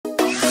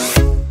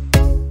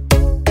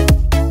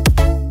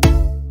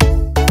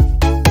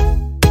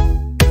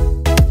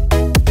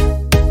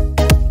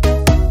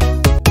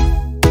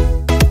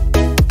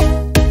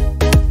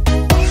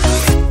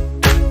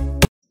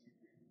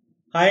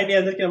Hi,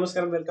 అందరికీ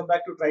నమస్కారం. Welcome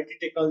back to Try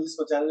Technologies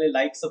for channel.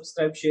 Like,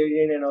 subscribe, share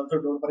చేయండి and also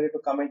don't forget to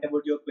comment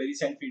about your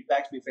queries and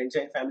feedbacks. Me friends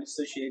and families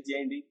తో share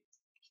చేయండి.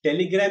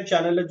 Telegram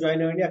ఛానల్లో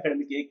join అవ్వండి. అక్కడ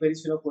మీకు ఏ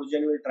queries ఉన్నా పోస్ట్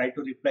చేయండి. We'll try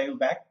to reply you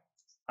back.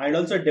 And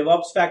also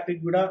DevOps Factory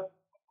కూడా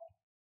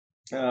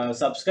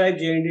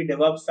సబ్స్క్రైబ్ చేయండి.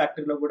 DevOps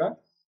Factory లో కూడా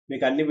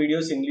మీకు అన్ని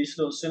వీడియోస్ ఇంగ్లీష్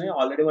లో వస్తున్నాయి.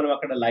 ఆల్రెడీ మనం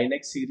అక్కడ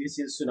లైనెక్స్ సిరీస్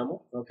చేస్తున్నాము.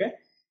 Okay,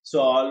 so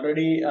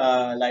already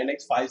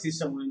Linux file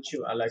system గురించి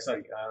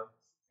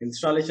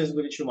ఇన్స్టాలేషన్స్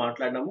గురించి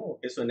మాట్లాడినాము.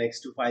 Okay, so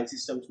next file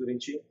systems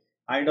గురించి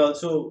and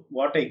also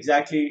what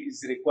exactly is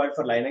required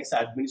for Linux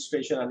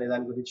administration అనే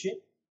దాని గురించి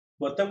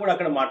మొత్తం కూడా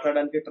అక్కడ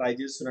మాట్లాడడానికి ట్రై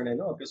చేస్తున్నాను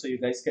నేను. Okay, so you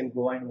guys can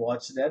go and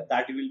watch that.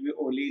 That will be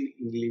only in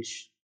English.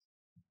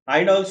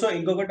 And also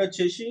ఇంకొకటి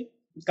వచ్చేసి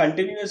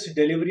కంటిన్యూస్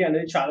డెలివరీ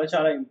అనేది చాలా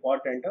చాలా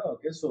important.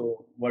 Okay, so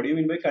what you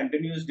mean by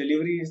continuous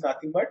delivery is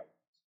nothing but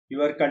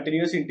your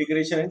continuous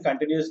integration and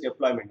continuous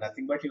deployment,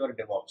 nothing but your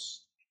DevOps.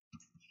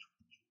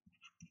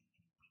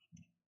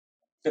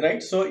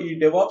 Right, so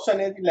DevOps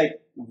అనేది like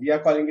we are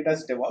calling it as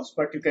DevOps,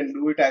 but you can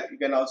do it as, you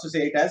can also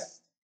say it as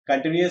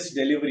continuous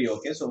delivery.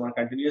 Okay, so మన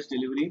continuous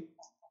delivery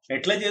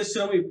ఎట్లా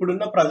చేస్తున్నాము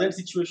ఇప్పుడున్న present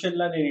situation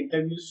లో, నేను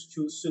interviews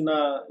చూస్తున్న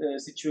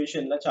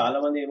situation లో చాలా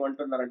మంది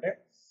ఏమంటున్నారంటే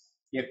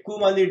ఎక్కువ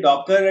మంది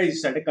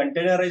డాకరైజ్డ్ అంటే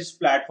కంటైనరైజ్డ్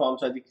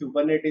ప్లాట్ఫామ్స్, అది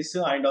Kubernetes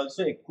అండ్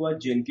ఆల్సో ఎక్కువ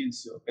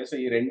Jenkins. ఓకే, సో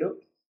ఈ రెండు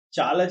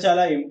చాలా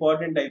చాలా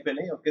ఇంపార్టెంట్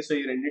అయిపోయినాయి. ఓకే, సో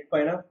ఈ రెండింటి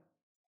పైన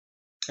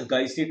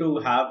guys need to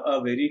have a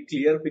very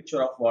clear picture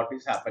of what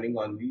is happening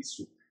on these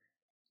two.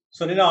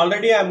 So then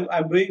already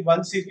I'm doing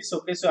one series.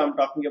 Okay, so I'm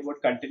talking about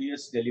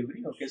continuous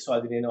delivery. Okay, so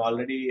adi nenu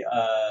already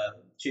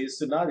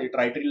chestunna, adi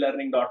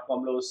trylearning.com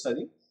lo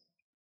vastadi.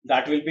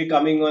 That will be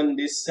coming on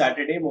this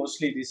Saturday,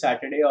 mostly this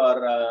Saturday or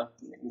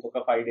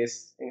inkoka 5 days,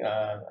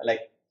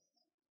 like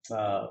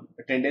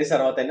 10 days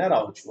tarvata aina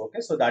raavochu.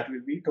 Okay, so that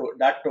will be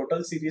that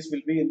total series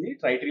will be in the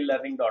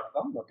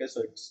trylearning.com. Okay,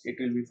 so it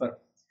will be for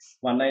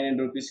 199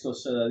 rupees కి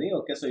వస్తుంది అది.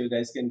 Okay, so you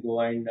guys can go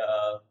and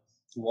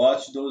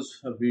watch those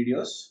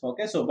videos.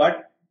 Okay, so but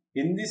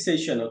in this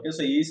session, okay,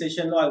 so ఈ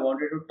session లో I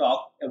wanted to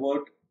talk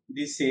about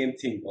the same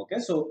thing. Okay,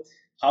 so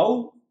how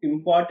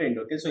important,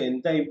 okay, so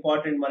ఎంత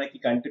important మనకి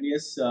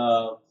continuous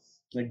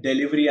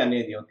delivery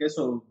అనేది. Okay,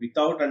 so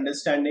without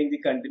understanding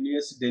the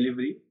continuous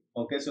delivery,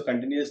 okay, so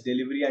continuous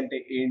delivery అంటే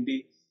ఏంటి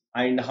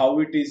and how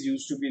it is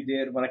use to be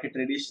there మనకి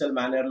traditional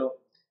manner లో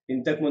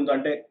ఇంతకు ముందు,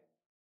 అంటే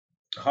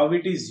how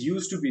it is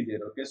used to be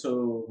there. Okay, so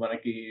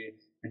మనకి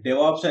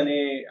DevOps అనే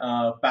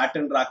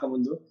pattern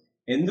రాకముందు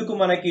ఎందుకు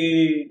మనకి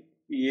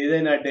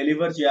ఏదైనా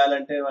డెలివర్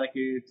చేయాలంటే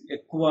మనకి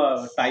ఎక్కువ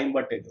టైం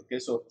పట్టేది. ఓకే,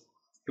 సో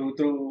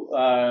త్రూ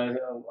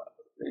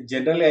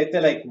జనరల్గా అయితే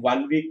like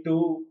 1 week to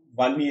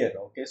 1 year.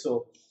 Okay, so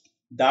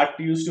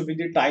that use to be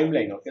the time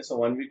line. Okay,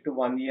 so 1 week to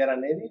 1 year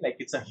అనేది లైక్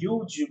ఇట్స్ అ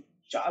హ్యూజ్,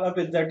 చాలా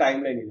పెద్ద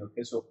టైమ్ లైన్ ఇది.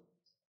 Okay, so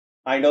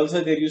and also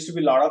there used to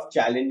be a lot of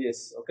challenges.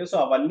 Okay, so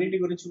avanniti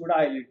gurinchi kuda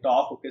I will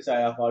talk. Okay, so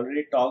I have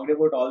already talked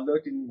about all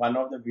that in one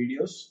of the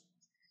videos.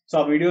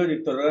 So a video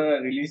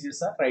release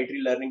chesa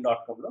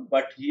trylearning.com lo,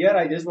 but here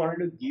I just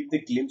wanted to give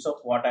the glimpse of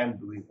what I am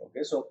doing.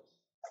 Okay, so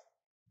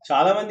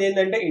చాలా మంది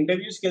ఏంటంటే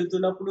ఇంటర్వ్యూస్కి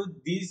వెళ్తున్నప్పుడు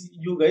these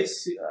you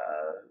guys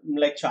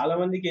like చాలా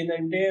మందికి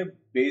ఏంటంటే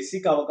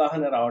basic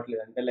అవగాహన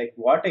రావట్లేదు. అంటే like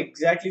what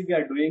exactly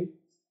we are doing,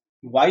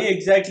 why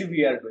exactly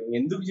we are doing,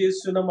 ఎందుకు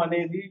చేస్తున్నాం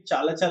అనేది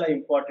చాలా చాలా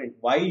important.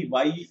 Why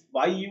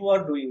you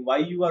are doing, why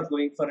you are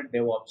going for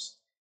DevOps,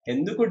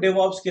 ఎందుకు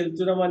DevOpsకి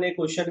వెళ్తున్నాం అనే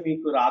క్వశ్చన్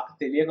మీకు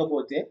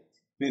తెలియకపోతే,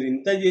 మీరు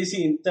ఇంత చేసి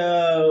ఇంత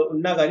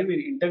ఉన్నా కానీ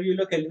మీరు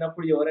ఇంటర్వ్యూలోకి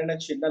వెళ్ళినప్పుడు ఎవరైనా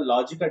చిన్న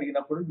లాజిక్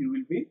అడిగినప్పుడు యూ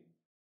విల్ బి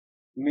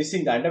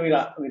మిస్సింగ్. అంటే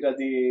మీరు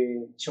అది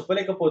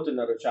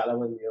చెప్పలేకపోతున్నారు చాలా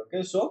మంది.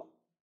 ఓకే, సో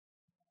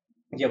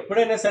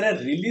ఎప్పుడైనా సరే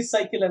రిలీజ్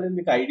సైకిల్ అనేది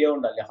మీకు ఐడియా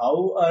ఉండాలి. How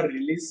a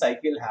release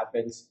cycle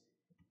happens.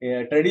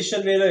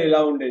 Traditional వేలో ఎలా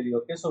ఉండేది.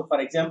 Okay, so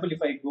for example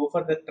if I go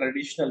for the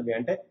traditional way,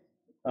 అంటే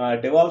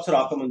DevOps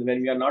రాకముందు,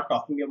 when we are not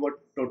talking about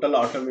total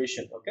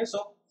automation. Okay, so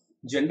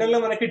general గా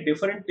మనకి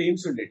డిఫరెంట్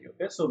టీమ్స్ ఉండేవి.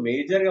 Okay, so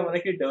major గా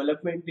మనకి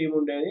డెవలప్మెంట్ టీమ్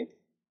ఉండేది,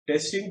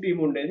 టెస్టింగ్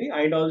టీమ్ ఉండేది,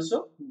 and also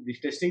the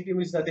testing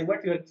team is nothing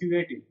but your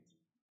QA team,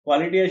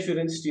 quality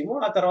assurance team,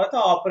 ఆ తర్వాత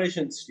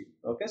operations team.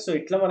 Okay, so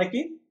ఇట్లా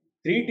మనకి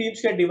 3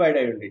 టీమ్స్ గా డివైడ్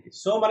అయి ఉండేది.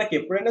 సో మనకి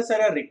ఎప్పుడైనా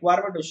సరే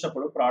రిక్వైర్మెంట్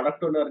వచ్చినప్పుడు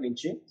ప్రోడక్ట్ ఓనర్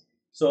నుంచి,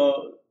 సో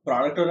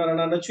ప్రోడక్ట్ ఓనర్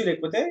అని అనొచ్చు,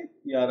 లేకపోతే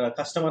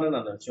కస్టమర్ అని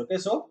అనొచ్చు. ఓకే,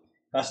 సో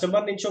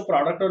కస్టమర్ నుంచో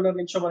ప్రోడక్ట్ ఓనర్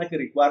నుంచో మనకి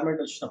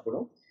రిక్వైర్మెంట్ వచ్చినప్పుడు,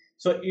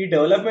 సో ఈ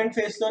డెవలప్మెంట్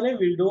ఫేజ్ లోనే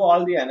will do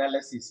all the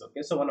analysis.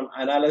 Okay, so మనం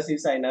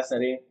అనాలిసిస్ అయినా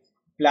సరే,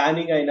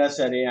 ప్లానింగ్ అయినా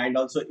సరే, అండ్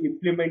ఆల్సో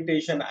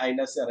ఇంప్లిమెంటేషన్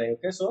అయినా సరే.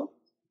 ఓకే, సో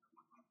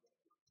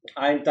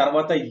ఆయన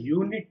తర్వాత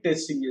యూనిట్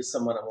టెస్టింగ్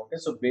చేస్తాం మనం. Okay,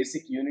 so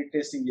basic unit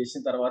testing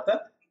చేసిన తర్వాత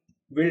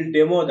will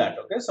demo that.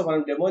 Okay, so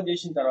మనం డెమో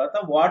చేసిన తర్వాత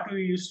what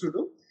we use to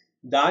do,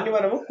 దాన్ని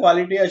మనము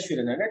క్వాలిటీ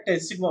అష్యూరెన్స్ అంటే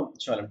టెస్టింగ్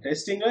పంపించాలి.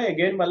 టెస్టింగ్ లో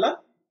అగైన్ మళ్ళీ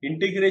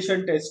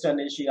ఇంటిగ్రేషన్ టెస్ట్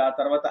అనేసి, ఆ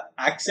తర్వాత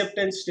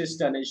యాక్సెప్టెన్స్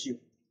టెస్ట్ అనేసి,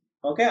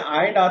 ఓకే,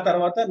 అండ్ ఆ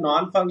తర్వాత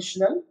నాన్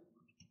ఫంక్షనల్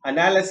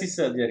అనాలిసిస్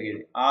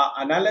జరిగేది. ఆ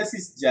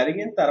అనాలిసిస్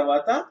జరిగిన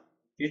తర్వాత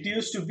it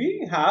use to be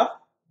have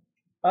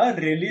a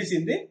release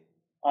in the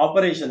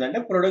operation, అంటే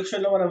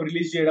ప్రొడక్షన్ లో మనం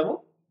రిలీజ్ చేయడము,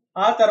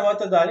 ఆ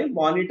తర్వాత దాన్ని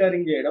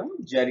మానిటరింగ్ చేయడం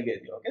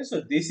జరిగేది. Okay, so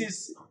this is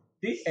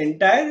the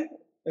entire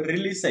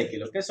release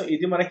cycle. Okay, so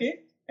ఇది మనకి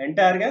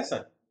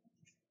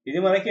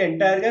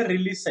ఎంటైర్గా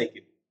రిలీజ్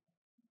సైకిల్.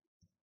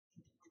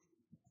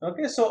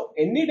 ఓకే, సో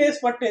ఎన్ని డేస్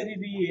పట్టేది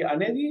ఇది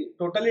అనేది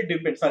టోటలీ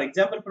డిపెండ్. ఫర్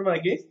ఎగ్జాంపుల్ ఇప్పుడు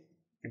మనకి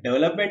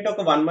డెవలప్మెంట్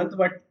ఒక 1 మంత్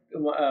బట్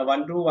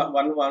 1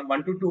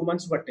 to 2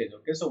 months పట్టేది.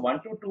 ఓకే, సో 1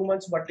 to 2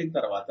 months పట్టిన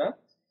తర్వాత,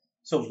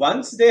 so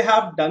once they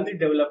have done the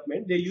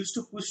development they use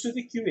to push to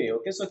the QA.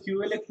 Okay, so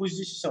క్యూఏలోకి push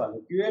చేసేవాళ్ళు.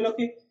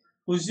 క్యూఏలోకి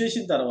పుష్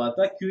చేసిన తర్వాత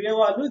QA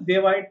వాళ్ళు they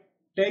white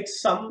take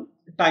some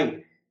time.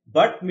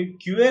 But me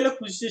క్యూఏలో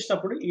push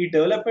చేసినప్పుడు ఈ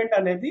development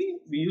అనేది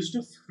వి use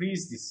to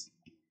freeze this,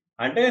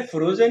 అంటే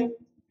frozen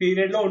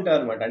period లో ఉంటుంది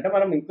అనమాట. అంటే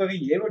మనం ఇంకా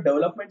ఏమి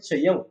డెవలప్మెంట్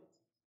చెయ్యము,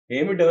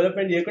 ఏమి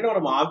డెవలప్మెంట్ చేయకుండా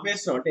మనం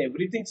ఆపేస్తున్నాం. అంటే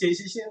ఎవ్రీథింగ్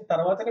చేసేసిన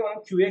తర్వాతనే మనం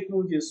క్యూఏకి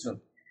మూవ్ చేస్తున్నాం.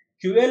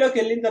 క్యూఏలోకి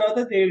వెళ్ళిన తర్వాత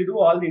they will do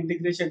all the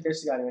integration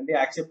test కానివ్వండి,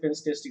 యాక్సెప్టెన్స్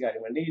టెస్ట్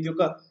కానివ్వండి. ఇది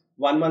ఒక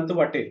 1 month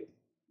పట్టేది.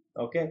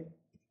 Okay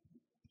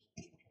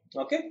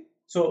okay,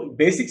 so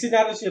basic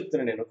scenarios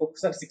చెప్తున్నాను నేను.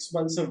 ఒక్కొక్కసారి 6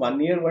 months 1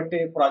 year పట్టే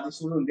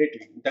ప్రాజెక్ట్స్ కూడా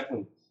ఉండేటివి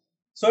ఇంతకుముందు.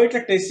 సో ఇట్లా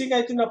టెస్టింగ్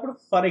అవుతున్నప్పుడు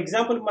ఫర్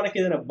ఎగ్జాంపుల్ మనకి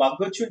ఏదైనా బగ్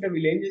వచ్చి ఉంటే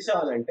వీళ్ళు ఏం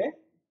చేసేవాళ్ళంటే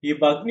ఈ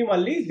బగ్ ని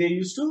మళ్ళీ they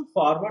use to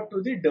forward to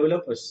the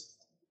developers.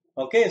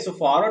 Okay, so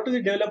forward to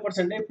the developers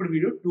అంటే ఇప్పుడు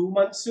వీడు 2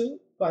 months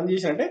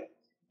పనిచేసి, అంటే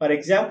ఫర్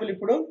ఎగ్జాంపుల్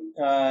ఇప్పుడు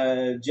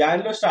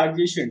జాన్ లో స్టార్ట్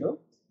చేసిండు,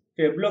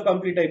 ఫెబ్ లో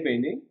కంప్లీట్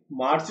అయిపోయింది,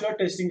 మార్చ్ లో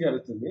టెస్టింగ్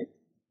జరుగుతుంది.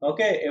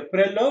 ఓకే,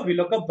 ఏప్రిల్లో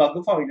వీళ్ళు ఒక బగ్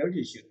ఫైండ్ అవుట్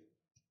చేసారు.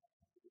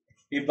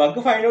 ఈ బగ్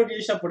ఫైండ్ అవుట్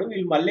చేసినప్పుడు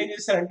వీళ్ళు మళ్ళీ ఏం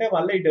చేస్తారంటే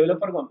మళ్ళీ ఈ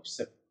డెవలపర్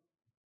పంపిస్తారు.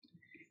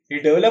 ఈ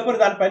డెవలపర్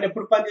దానిపైన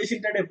ఎప్పుడు పని చేసి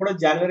ఉంటాడు, ఎప్పుడో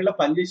జనవరిలో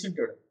పని చేసి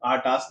ఉంటాడు ఆ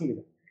టాస్క్ మీద.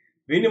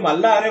 వీడిని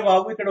మళ్ళీ అరే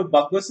బాబు ఇక్కడ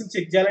బగ్ వస్తుంది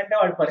చెక్ చేయాలంటే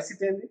వాడి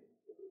పరిస్థితి ఏంది,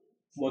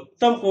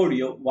 మొత్తం కోడ్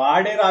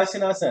వాడే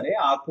రాసినా సరే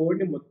ఆ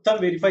కోడ్ ని మొత్తం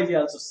వెరిఫై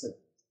చేయాల్సి వస్తుంది.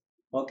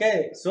 Okay,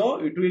 so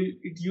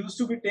it use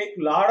to be take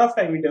lot of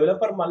time. ఈ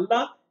డెవలపర్ మళ్ళా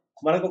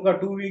మనకు ఒక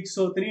 2 weeks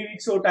 3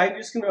 weeks టైం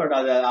తీసుకునేవాడు.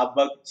 ఆ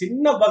బగ్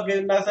చిన్న బగ్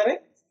ఉన్నా సరే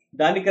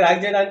దాన్ని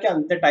క్రాక్ చేయడానికి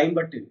అంత టైం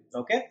పట్టింది.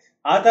 ఓకే,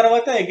 ఆ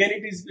తర్వాత again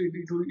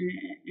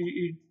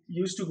it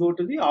use to go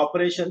to the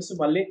operations.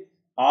 మళ్ళీ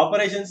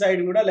ఆపరేషన్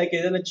సైడ్ కూడా లైక్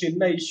ఏదైనా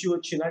చిన్న ఇష్యూ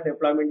వచ్చినా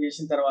డెప్లాయ్మెంట్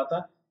చేసిన తర్వాత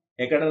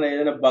ఎక్కడైనా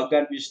ఏదైనా బగ్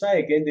అనిపించినా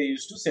again they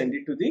use to send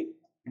it to the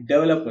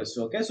developers.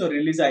 Okay, so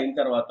release అయిన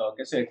తర్వాత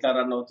ఓకే, సో ఎట్లా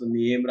రన్ అవుతుంది,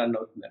 ఏం రన్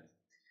అవుతుంది అని.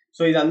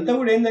 సో ఇదంతా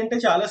కూడా ఏంటంటే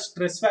చాలా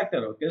స్ట్రెస్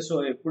ఫ్యాక్టర్. ఓకే, సో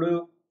ఎప్పుడు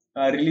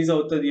రిలీజ్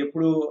అవుతుంది,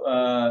 ఎప్పుడు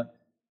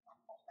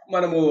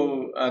మనము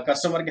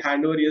కస్టమర్ కి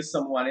హ్యాండ్ ఓవర్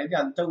చేస్తాము అనేది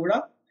అంతా కూడా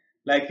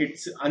లైక్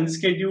ఇట్స్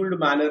అన్స్కెడ్యూల్డ్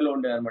మేనర్ లో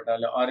ఉండేది అనమాట,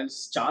 ఆర్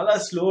చాలా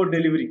స్లో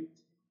డెలివరీ.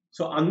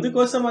 సో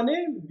అందుకోసమనే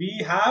we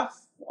have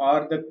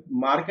are the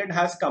market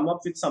has come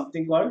up with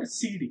something called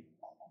CD.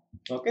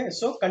 Okay,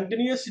 so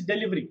continuous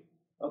delivery.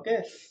 Okay,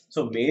 so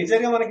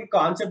major గా మనకి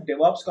కాన్సెప్ట్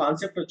డెవాప్స్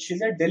కాన్సెప్ట్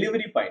వచ్చిందే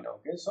డెలివరీ పైన.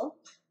 Okay, so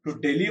to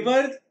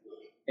deliver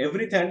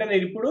everything. అంటే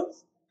నేను ఇప్పుడు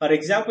for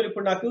example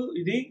ఇప్పుడు నాకు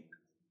ఇది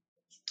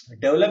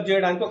డెవలప్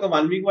చేయడానికి ఒక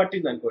 1 week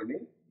పట్టింది అనుకోండి.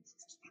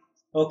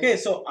 ఓకే,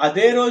 సో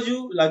అదే రోజు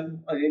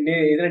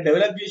నేను ఏదైనా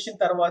డెవలప్ చేసిన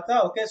తర్వాత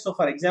okay, so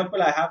for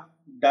example I have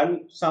done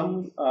some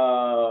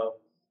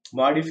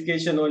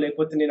modification,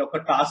 లేకపోతే నేను ఒక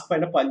టాస్క్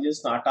పైన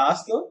పనిచేస్తున్నా, ఆ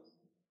టాస్క్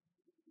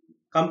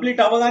కంప్లీట్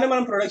అవ్వగానే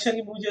మనం ప్రొడక్షన్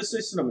కి మూవ్ చేస్తూ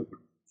ఇస్తున్నాం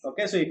ఇప్పుడు.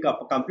 ఓకే, సో ఇక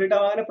కంప్లీట్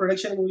అవ్వగానే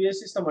ప్రొడక్షన్ మూవ్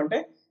చేసి ఇస్తాం అంటే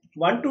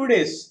 1-2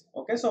 days.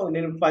 ఓకే, సో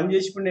నేను పని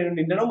చేసి ఇప్పుడు నేను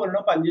నిన్ననో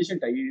మొన్ననో పని చేసి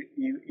ఉంటా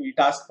ఈ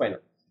టాస్క్ పైన.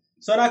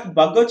 సో నాకు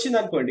బగ్ వచ్చింది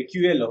అనుకోండి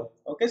క్యూఏలో.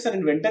 ఓకే, సో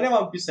నేను వెంటనే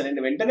పంపిస్తాను,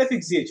 నేను వెంటనే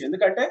ఫిక్స్ చేయొచ్చు,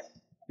 ఎందుకంటే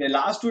నేను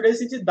లాస్ట్ 2 days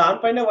నుంచి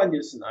దానిపైనే పని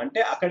చేస్తున్నా. అంటే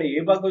అక్కడ ఏ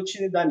బగ్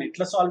వచ్చింది, దాన్ని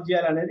ఎట్లా సాల్వ్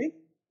చేయాలనేది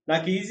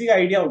నాకు ఈజీగా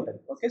ఐడియా ఉంటుంది.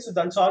 ఓకే, సో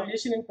దాన్ని సాల్వ్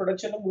చేసి నేను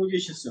ప్రొడక్షన్ లో మూవ్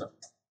చేసేస్తున్నాను.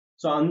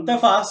 సో అంత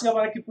ఫాస్ట్ గా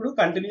మనకి ఇప్పుడు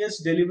కంటిన్యూస్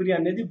డెలివరీ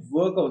అనేది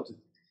వర్క్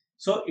అవుతుంది.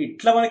 సో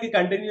ఇట్లా మనకి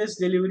కంటిన్యూస్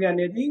డెలివరీ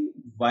అనేది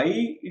why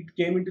it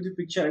came in to the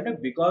picture అంటే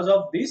because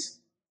of this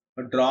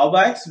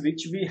drawbacks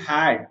which we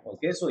had.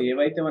 Okay, so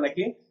ఏవైతే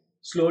మనకి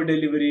స్లో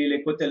డెలివరీ,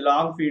 లేకపోతే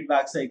long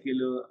feedback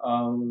cycle,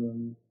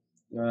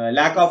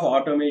 lack of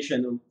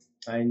automation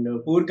and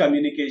poor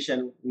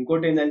communication.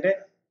 ఇంకోటి ఏంటంటే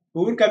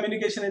పూర్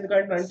కమ్యూనికేషన్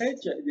ఎందుకంటే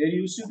there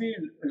use to be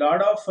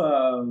lot of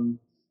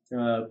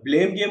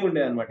blame game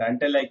ఉండేది అనమాట.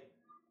 అంటే లైక్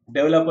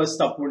డెవలపర్స్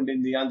తప్పు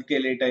ఉండింది అందుకే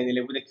లేట్ అయింది,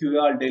 లేకపోతే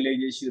క్యూఆర్ డిలే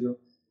చేసిరు,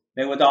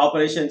 లేకపోతే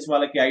ఆపరేషన్స్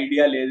వాళ్ళకి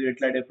ఐడియా లేదు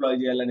ఎట్లా డిప్లాయ్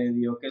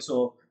చేయాలనేది. ఓకే, సో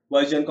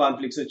వర్జన్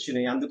కాన్ఫ్లిక్ట్స్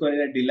వచ్చినాయి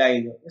అందుకనే డిలే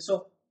అయింది. So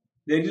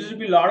there use to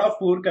be lot of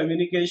poor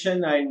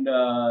communication and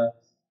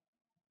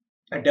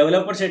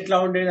developers ఎట్లా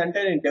ఉండేది అంటే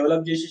నేను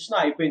డెవలప్ చేసేసిన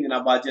అయిపోయింది నా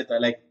బాధ్యత,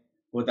 లైక్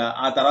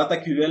ఆ తర్వాత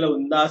క్యూఏలో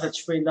ఉందా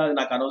చచ్చిపోయిందా అది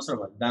నాకు అనవసరం,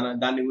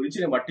 దాని గురించి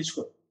నేను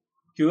పట్టించుకో.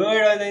 క్యూఏ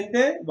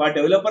అయితే వాడు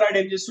డెవలపర్ ఆడు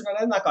ఏం చేస్తున్నాడు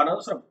అనేది నాకు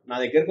అనవసరం, నా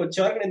దగ్గరకు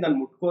వచ్చేవరకు నేను దాన్ని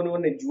ముట్టుకోను,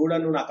 నేను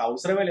చూడను, నాకు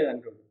అవసరమే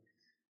లేదంటుండు.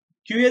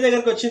 క్యూఏ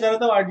దగ్గరకు వచ్చిన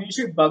తర్వాత వాడు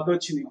చూసి బగ్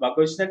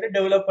వచ్చిందంటే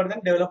డెవలపర్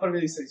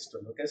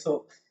ఇష్టం. ఓకే, సో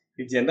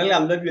ఇది జనరల్ గా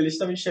అందరికి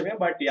తెలిసిన విషయమే,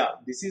 but yeah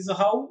this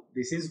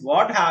is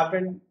what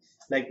happen,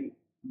 like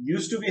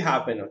use to be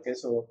happen. Okay,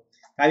 so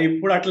కానీ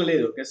ఇప్పుడు అట్లా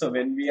లేదు. Okay, so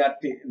when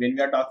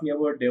we are talking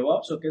about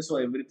DevOps, okay, so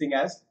everything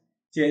has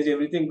change,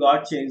 everything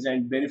got change.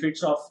 And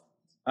benefits of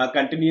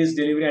continuous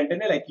delivery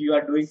అంటేనే like you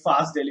are doing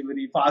fast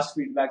delivery, fast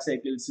feedback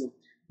cycles,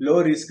 లో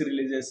risk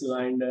releases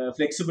and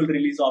flexible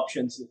release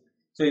options.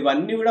 So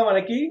ఇవన్నీ కూడా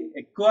మనకి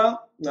ఎక్కువ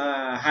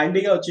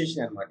హ్యాండీగా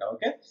వచ్చేసినాయి అనమాట.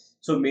 Okay,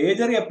 so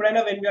major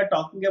ఎప్పుడైనా when we are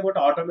talking about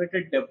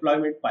automated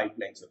deployment pipe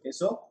lines, okay,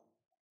 so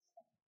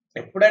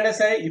ఎప్పుడైనా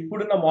సరే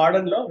ఇప్పుడున్న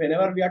మోడర్న్ లో when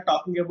ever we are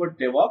talking about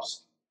DevOps,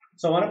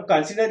 so మనం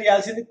కన్సిడర్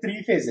చేయాల్సింది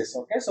 3 phases,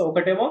 ఓకే. సో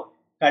ఒకటేమో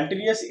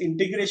కంటిన్యూస్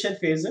ఇంటిగ్రేషన్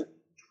ఫేజ్,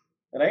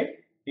 రైట్,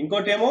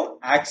 ఇంకోటేమో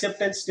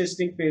acceptance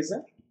testing phase,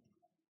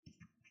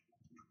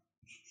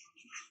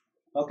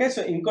 okay.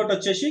 So ఇంకోటి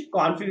వచ్చేసి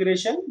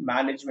కాన్ఫిగరేషన్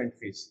మేనేజ్మెంట్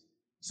ఫేజ్.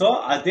 సో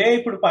అదే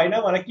ఇప్పుడు పైన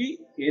మనకి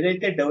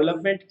ఏదైతే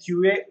డెవలప్మెంట్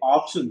క్యూఏ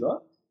ఆప్స్ ఉందో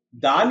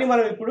దాన్ని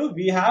మనం ఇప్పుడు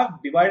we have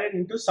divided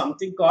into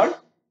something called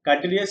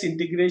continuous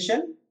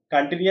integration,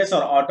 continuous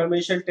are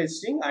automation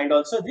testing and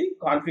also the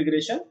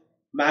configuration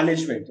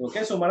management,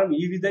 okay. So మనం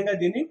ఈ విధంగా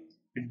దీన్ని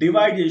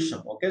డివైడ్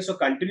చేసాం, ఓకే. సో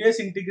కంటిన్యూస్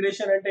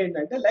ఇంటిగ్రేషన్ అంటే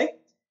ఏంటంటే లైక్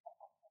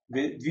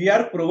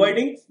వీఆర్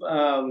ప్రొవైడింగ్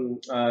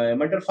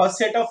ఏమంటారు ఫస్ట్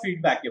సెట్ ఆఫ్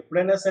ఫీడ్బ్యాక్.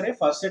 ఎప్పుడైనా సరే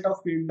first set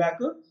of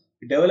feedback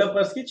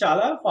developers కి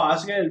చాలా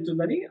ఫాస్ట్ గా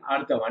వెళ్తుందని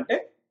అర్థం. అంటే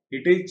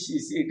it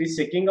is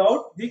checking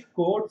out the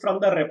code from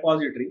the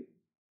repository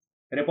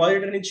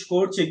నుంచి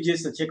కోడ్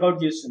చెక్అవుట్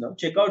చేస్తున్నాం.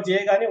 చెక్అవుట్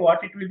చేయగానే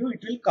what it will do,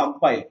 it will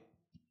compile,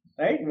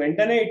 right,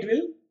 వెంటనే ఇట్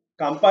విల్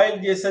కంపైల్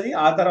చేస్తుంది,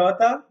 ఆ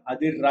తర్వాత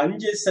అది రన్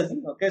చేస్తుంది,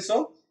 ఓకే. సో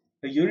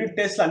యూనిట్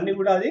టెస్ట్ అన్ని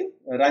కూడా అది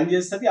రన్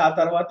చేస్తుంది, ఆ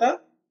తర్వాత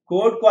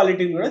కోడ్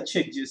క్వాలిటీని కూడా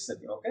చెక్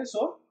చేస్తుంది, ఓకే.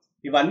 సో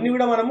ఇవన్నీ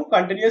కూడా మనము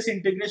కంటిన్యూస్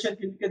ఇంటిగ్రేషన్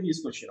కిందకే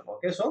తీసుకొచ్చినాం,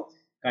 ఓకే. సో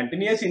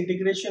కంటిన్యూస్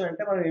ఇంటిగ్రేషన్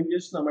అంటే మనం ఏం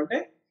చేస్తున్నామంటే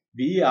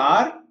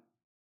we are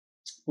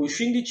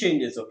pushing the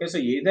changes, okay. So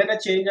ఏదైనా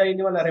చేంజ్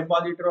అయింది మన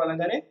రెపాజిటరీ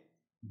అనగానే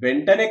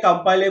వెంటనే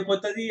కంపైల్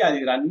అయిపోతుంది, అది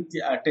రన్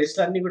టెస్ట్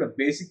అన్ని కూడా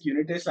బేసిక్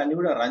యూనిట్ టెస్ట్ అన్ని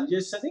కూడా రన్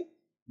చేస్తుంది,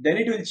 then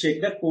it will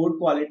check the code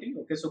quality,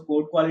 okay. So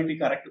code quality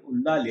correct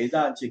ఉందా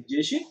లేదా అని చెక్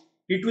చేసి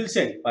it will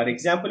send. For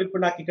example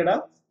ఇప్పుడు నాకు ఇక్కడ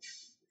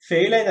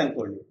ఫెయిల్ అయింది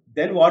అనుకోండి,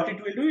 then what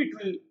it will do,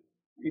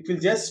 it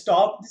will just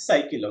stop the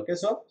cycle, okay.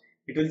 So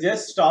it will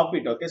just stop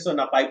it, okay. So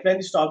నా పైప్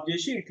లైన్ స్టాప్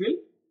చేసి it will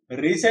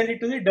resend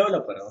it to the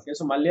developer, okay.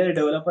 So మళ్ళీ అది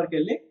డెవలపర్కి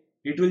వెళ్ళి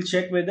it will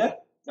check whether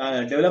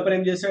developer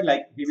ఏం చేస్తాడు,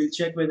 like he will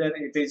check whether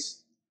it is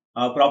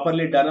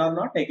properly done or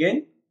not, again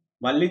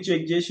మళ్ళీ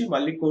check చేసి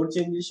మళ్ళీ కోడ్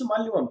చేంజ్ చేసి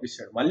మళ్ళీ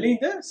పంపిస్తాడు. మళ్ళీ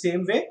in the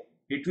same way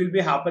it will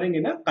be happening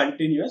in a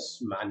continuous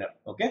manner,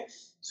 okay.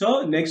 So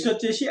next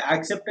వచ్చేసి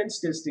యాక్సెప్టెన్స్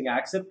టెస్టింగ్.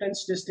 యాక్సెప్టెన్స్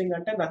టెస్టింగ్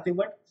అంటే nothing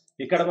but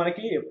ఇక్కడ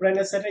మనకి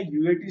ఎప్పుడైనా సరే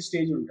యూఏటీ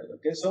స్టేజ్ ఉంటుంది,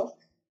 okay. So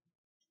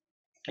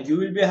you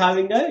will be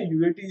having a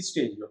UAT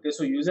stage, okay.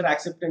 So user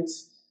acceptance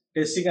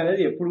testing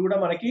అనేది ఎప్పుడు కూడా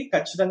మనకి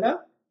ఖచ్చితంగా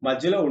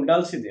మధ్యలో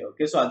ఉండాల్సిందే,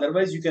 okay. So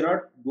otherwise you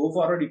cannot go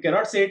forward, you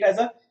cannot say it as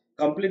a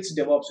completes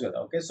DevOps కదా,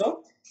 okay. So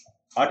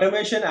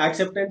automation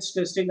acceptance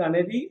testing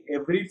అనేది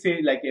every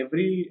phase like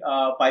every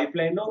pipe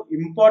line లో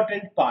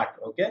important part,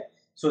 okay.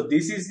 So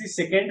this is the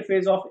second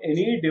phase of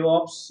any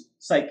DevOps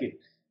cycle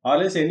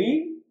always any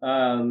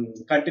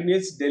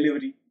continuous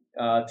delivery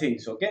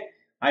things, okay.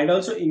 And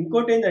also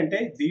ఇంకోటి ఏంటంటే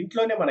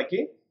దీంట్లోనే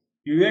మనకి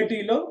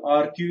యూఏటీలో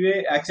are QA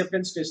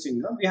acceptance testing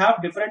లో we have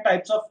different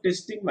types of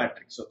testing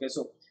matrix, okay.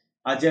 So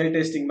agile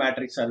testing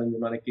matrix అని ఉంది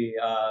మనకి,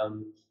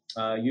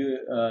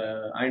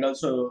 and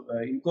also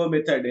ఇంకో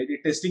method ఇది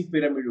టెస్టింగ్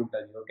పిరమిడ్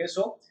ఉంటుంది, okay.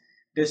 So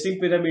testing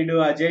pyramid,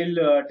 agile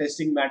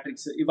testing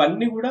matrix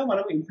ఇవన్నీ కూడా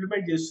మనం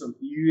ఇంప్లిమెంట్ చేస్తాం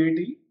ఈ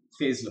యూఏటీ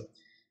ఫేజ్ లో.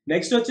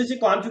 నెక్స్ట్ వచ్చేసి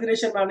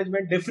configuration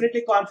management.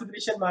 Definitely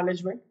configuration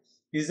management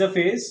is the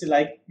phase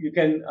like you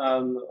can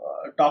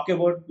talk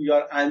about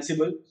your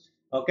Ansible,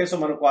 okay. So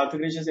మనం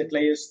కాన్ఫిగరేషన్స్ ఎట్లా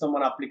చేస్తాం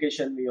మన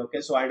అప్లికేషన్ ని, okay.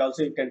 So and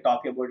also you can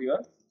talk about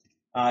your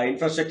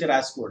infrastructure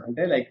as code,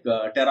 అంటే like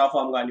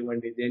Terraform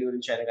కానివ్వండి, దేని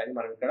గురించి అయినా కానీ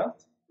మనం ఇక్కడ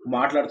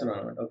మాట్లాడుతున్నాం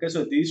అనమాట, okay. So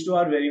these two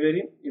are very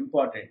very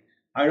important.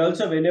 And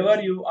also when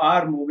ever you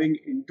are moving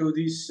in to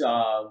this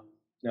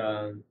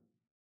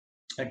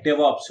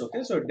DevOps,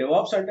 okay. So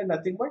DevOps అంటే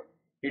nothing but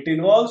it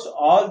involves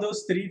all those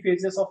 3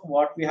 phases of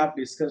what we have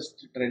discussed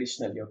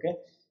traditionally, okay.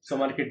 So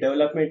మనకి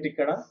development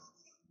ఇక్కడ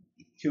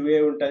QA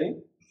ఉంటుంది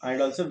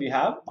and also we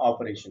have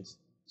operations.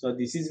 So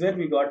this is where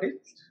we got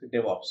it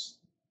DevOps,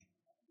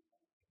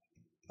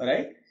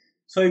 right.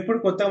 So ఇప్పుడు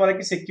కొత్తగా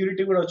మనకి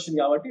security కూడా వచ్చింది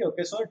కాబట్టి,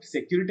 okay. So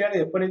security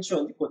అనేది ఎప్పటి నుంచో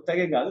ఉంది,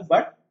 కొత్తగా కాదు,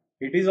 but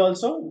it is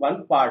also one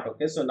part,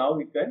 okay. So now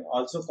we can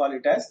also call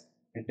it as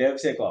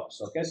DevSecOps,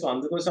 okay. So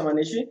అందుకోసం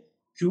అనేసి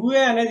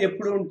QA అనేది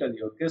ఎప్పుడు ఉంటుంది,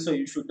 okay. So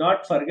you should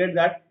not forget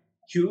that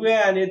QA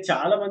అనేది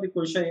చాలా మంది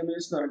క్వశ్చన్ ఏం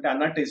చేస్తున్నారంటే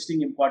అన్న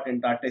టెస్టింగ్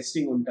ఇంపార్టెంట్, ఆ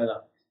టెస్టింగ్ ఉంటుందా,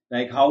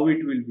 like how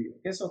it will be,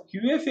 okay. So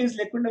QA phase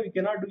లేకుండా we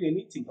cannot do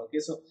anything,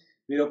 okay. So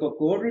మీరు ఒక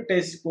కోడ్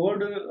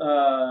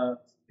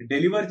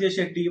డెలివర్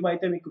చేసే టీమ్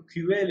అయితే మీకు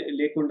QA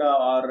లేకుండా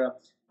ఆర్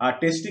ఆ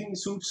టెస్టింగ్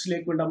సూట్స్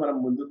లేకుండా మనం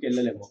ముందుకు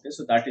వెళ్ళలేము, okay.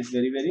 So that is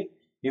very very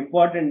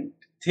important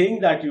thing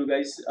that you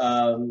guys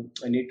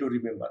need to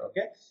remember,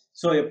 okay.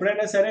 So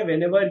ఎప్పుడైనా సరే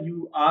when ever you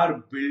are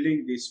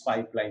building these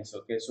pipe lines,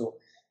 okay. So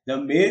the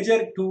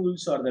major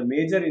tools or the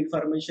major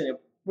information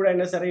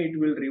ఎప్పుడైనా సరే it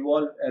will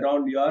revolve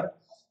around your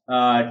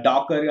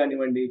Dakar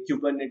కానివ్వండి,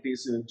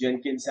 Kubernetes,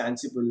 Jenkins,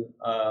 Ansible,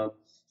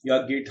 your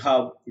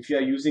GitHub, if you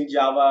are using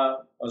Java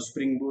or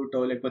Spring Boot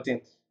or లేకపోతే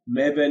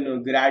Maven,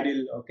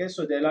 Gradle, okay.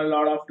 So there are a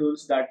lot of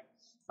tools that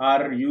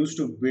are used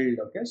to build,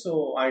 okay. So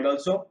and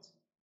also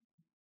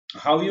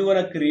how you want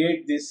to create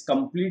this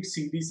complete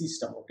CD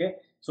system, okay.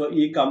 So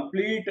ఈ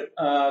complete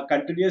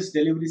continuous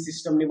delivery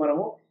system ని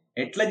మనము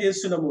ఎట్లా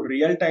చేస్తున్నాము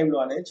real టైంలో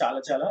అనేది చాలా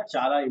చాలా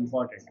చాలా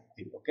ఇంపార్టెంట్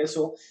థింగ్. ఓకే,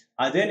 సో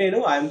అదే నేను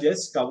I'm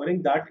just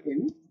covering that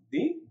in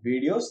the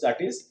videos,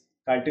 that is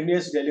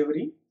continuous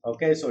delivery.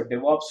 Okay, so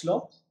డెవాప్స్లో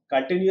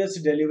continuous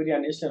delivery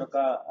అనేసి నేను ఒక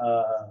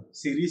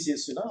సిరీస్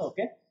చేస్తున్నా.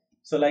 Okay,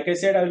 so like I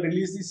said I will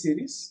release this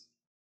series.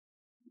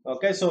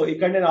 Okay, so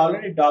ఇక్కడ నేను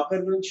already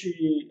Dakar గురించి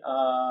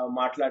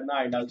మాట్లాడినా,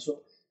 and also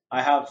I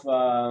have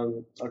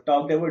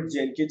talked about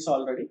Jenkins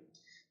already.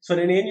 So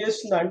నేను ఏం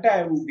చేస్తున్నా అంటే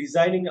ఐఎమ్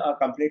డిజైనింగ్ ఆ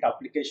కంప్లీట్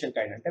అప్లికేషన్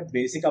కైండ్, అంటే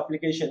బేసిక్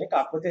అప్లికేషన్,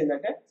 కాకపోతే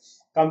ఏంటంటే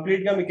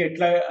కంప్లీట్ గా మీకు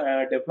ఎట్లా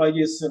డిప్లాయ్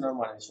చేస్తున్నాం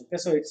అనేసి. ఓకే,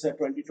 సో ఇట్స్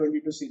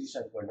 2022 సిరీస్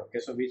అనుకోండి.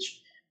 Okay, so which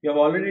we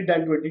have already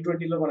done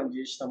 2020లో మనం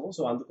చేసినాము.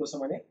 సో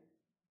అందుకోసమని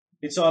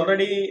ఇట్స్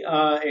ఆల్రెడీ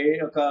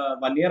ఒక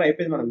 1 year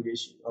అయిపోయింది మనం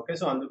చేసి. ఓకే,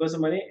 సో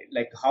అందుకోసమని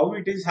like how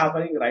it is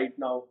happening right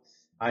now,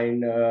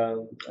 and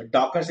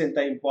Dockers ఎంత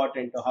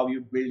important, how you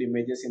build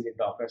images in the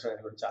Dockers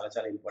అనేది కూడా చాలా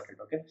చాలా ఇంపార్టెంట్.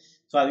 ఓకే,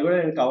 సో అది కూడా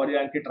నేను కవర్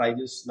చేయడానికి ట్రై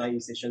చేస్తున్నా ఈ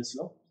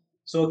సెషన్స్లో.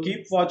 So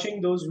keep watching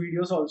those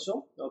videos also.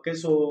 Okay,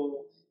 so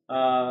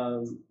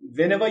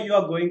whenever you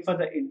are going for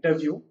the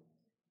interview,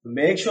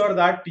 make sure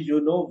that you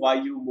know why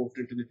you moved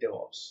into the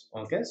DevOps.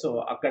 Okay, so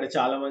అక్కడ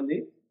చాలా మంది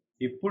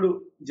ఇప్పుడు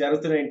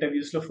జరుగుతున్న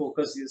ఇంటర్వ్యూస్ లో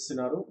focus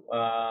చేస్తున్నారు.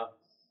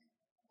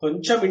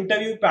 కొంచెం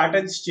ఇంటర్వ్యూ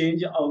ప్యాటర్న్స్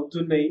చేంజ్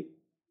అవుతున్నాయి.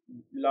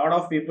 Lot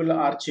of people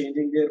are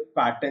changing their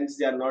patterns.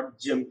 They are not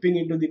jumping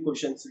into the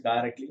questions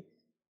directly.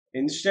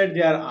 Instead,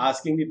 they are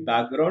asking the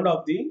background of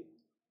the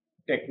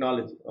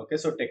technology. Okay,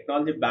 so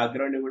technology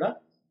background కూడా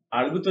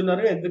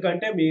అడుగుతున్నారు.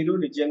 ఎందుకంటే మీరు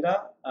నిజంగా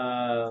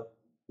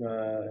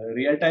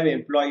real time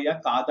ఎంప్లాయీయా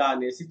కాదా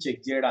అనేసి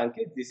check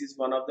చేయడానికి this is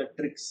one of the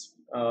tricks,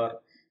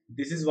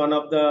 this is one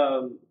of the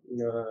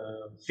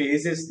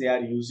phases they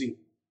are using.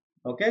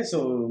 Okay, so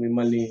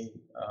మిమ్మల్ని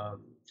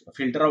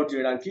filter out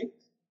చేయడానికి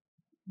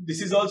this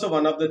is also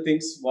one of the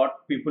things what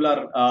people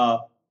are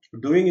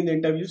doing in the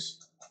interviews.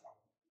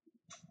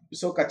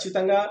 So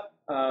ఖచ్చితంగా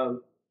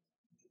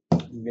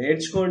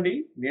నేర్చుకోండి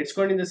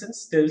in the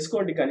sense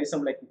తెలుసుకోండి కనీసం,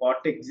 like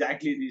what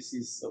exactly this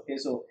is. Okay,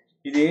 so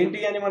ఇది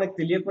ఏంటి అని మనకు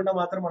తెలియకుండా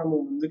మాత్రం మనం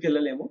ముందుకు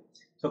వెళ్ళలేము.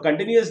 సో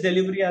కంటిన్యూస్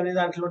డెలివరీ అనే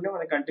దాంట్లోనే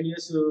మనకి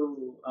కంటిన్యూస్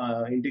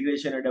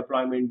ఇంటిగ్రేషన్,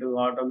 డిప్లాయ్మెంట్,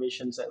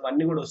 ఆటోమేషన్స్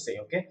అవన్నీ కూడా వస్తాయి.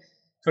 Okay,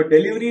 so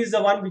delivery is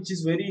the one which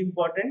is very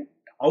important.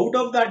 Out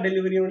of that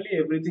delivery only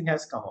everything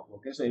has come up.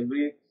 Okay, so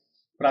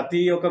ప్రతి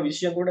ఒక్క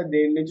విషయం కూడా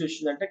దేని నుంచి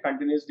వచ్చిందంటే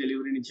కంటిన్యూస్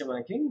డెలివరీ నుంచి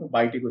మనకి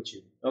బయటికి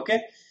వచ్చింది. Okay,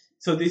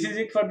 so this is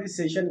it for this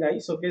session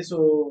guys. Okay, so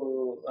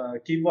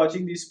keep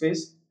watching this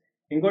space.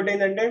 ఇంకోటి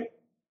ఏంటంటే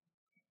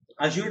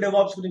అజ్యూర్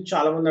డెవాప్స్ గురించి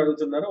చాలా మంది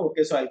అడుగుతున్నారు.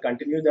 Okay, so I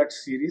continue that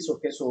series.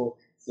 Okay, so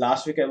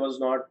last week I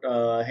was not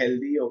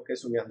healthy. Okay,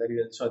 so మీ అందరికీ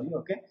తెలుసు అది.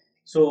 Okay,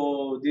 so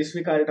this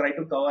week I try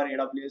to cover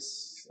AWS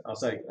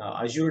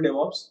Azure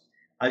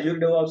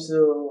DevOps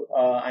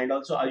and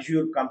also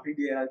Azure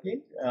complete చేయడానికి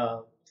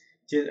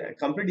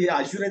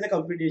Azure అయితే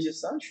complete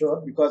చేసేస్తా sure,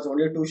 because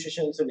only 2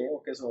 sessions ఉన్నాయి.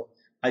 Okay, so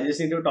I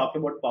just need to talk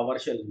about power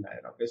shell ఉన్నాయి.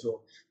 Okay, so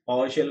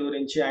power shell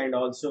గురించి and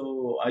also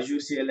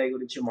Azure CLI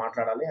గురించి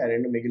మాట్లాడాలి. ఆ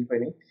రెండు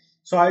మిగిలిపోయినాయి.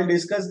 So I will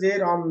discuss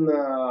there on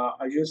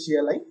Azure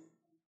CLI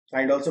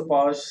and also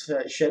power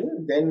shell.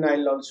 Then I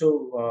will also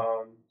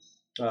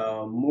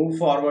move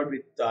forward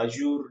with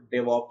Azure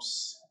DevOps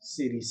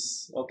series.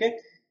 Okay,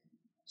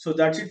 so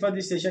that's it for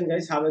this session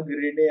guys. Have a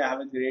great day,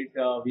 have a great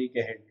week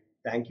ahead.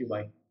 Thank you,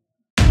 bye.